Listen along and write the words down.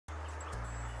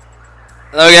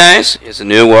Hello guys, here's a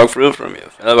new walkthrough from your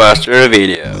Filibuster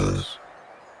videos.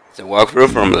 It's a walkthrough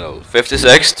from level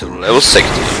 56 to level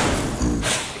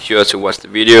 60. Make sure to watch the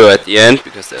video at the end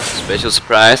because there's a special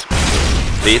surprise when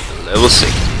you complete the level 60.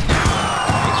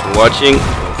 Thanks for watching,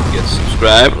 don't forget to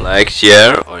subscribe, like,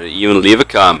 share, or even leave a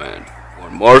comment.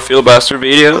 Want more Filibuster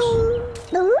videos?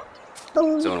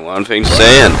 There's only one thing to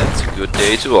say, and that's a good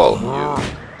day to all of you.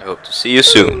 I hope to see you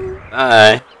soon.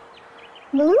 Bye!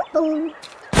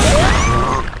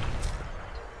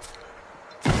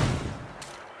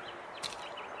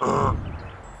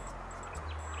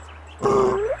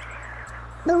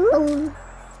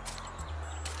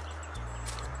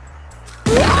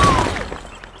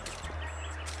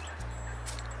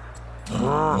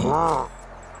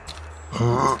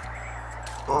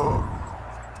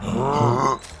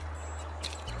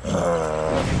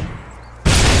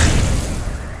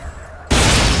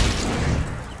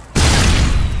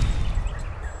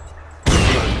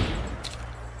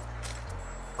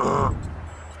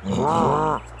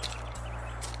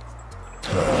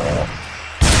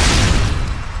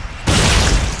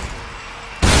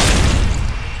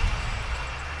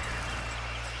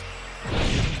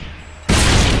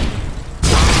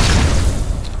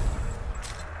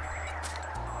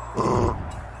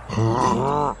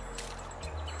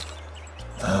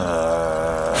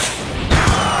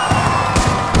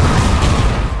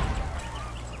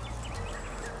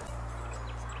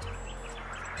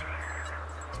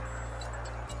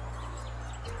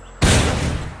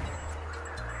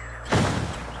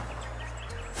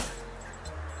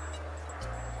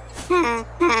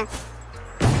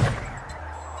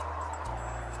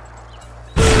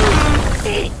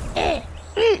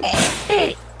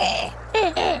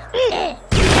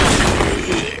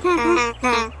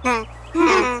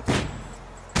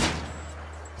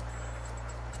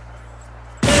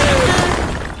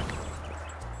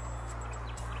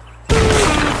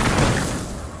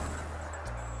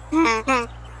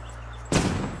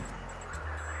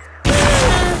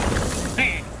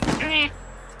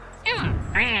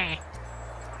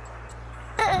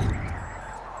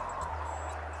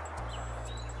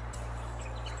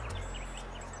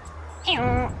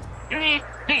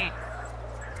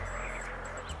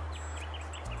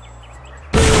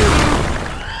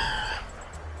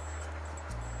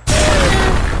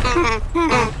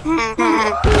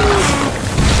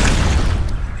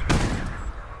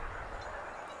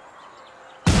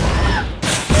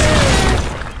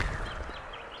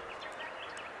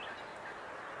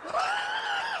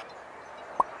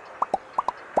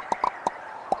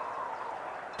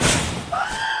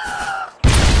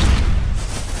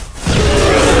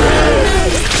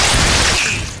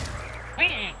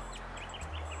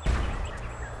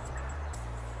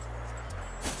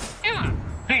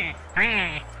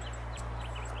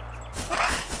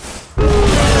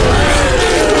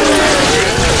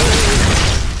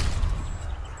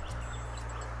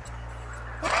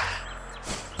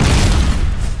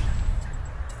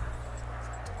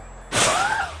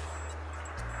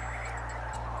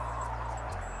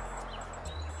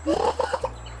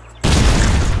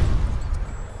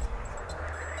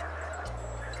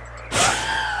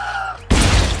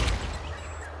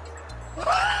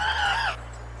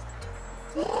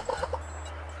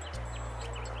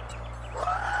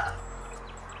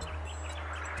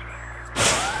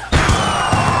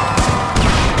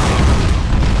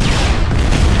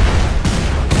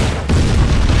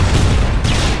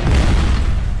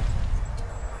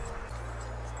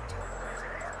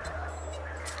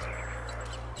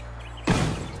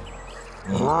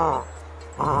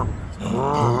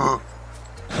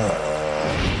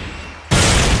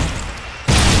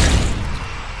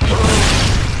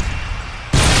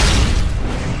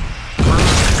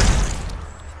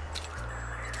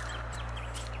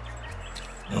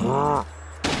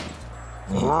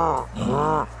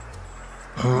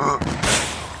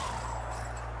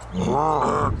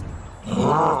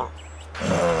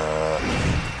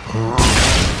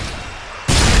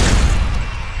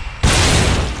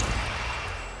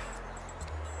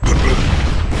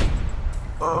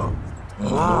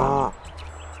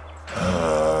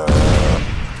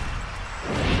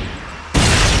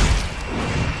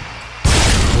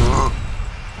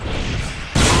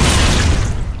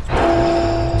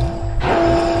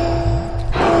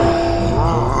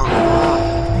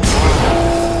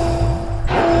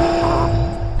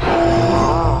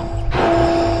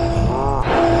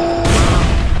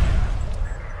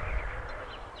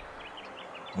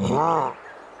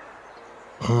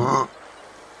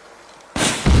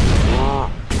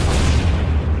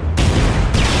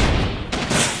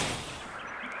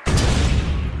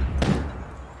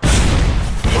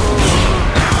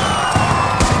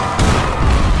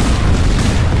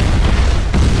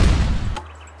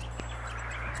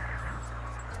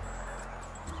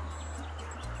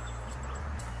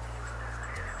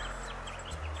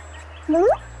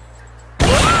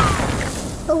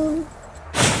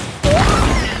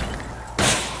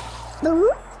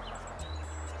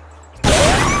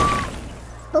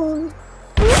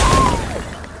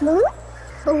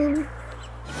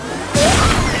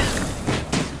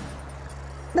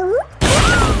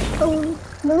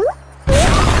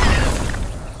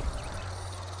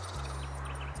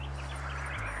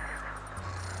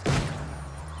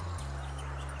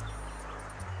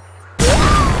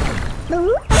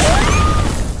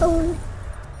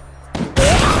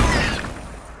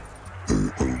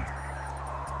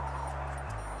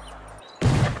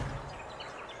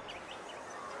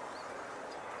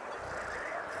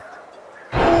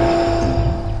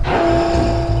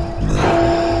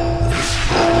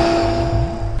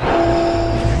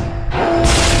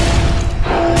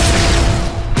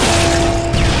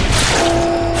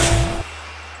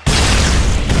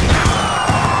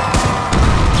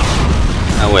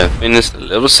 Now we have finished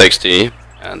level 60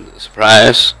 and the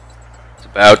surprise is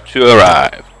about to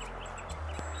arrive.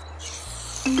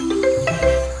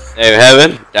 There you have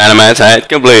it, dynamite site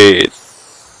complete.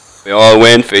 We all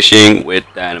went fishing with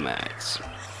dynamites.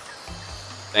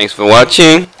 Thanks for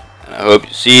watching, and I hope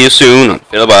to see you soon on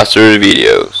Filibuster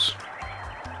videos.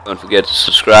 Don't forget to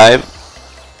subscribe,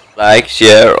 like,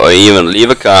 share, or even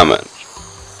leave a comment.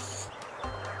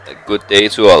 A good day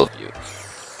to all of you.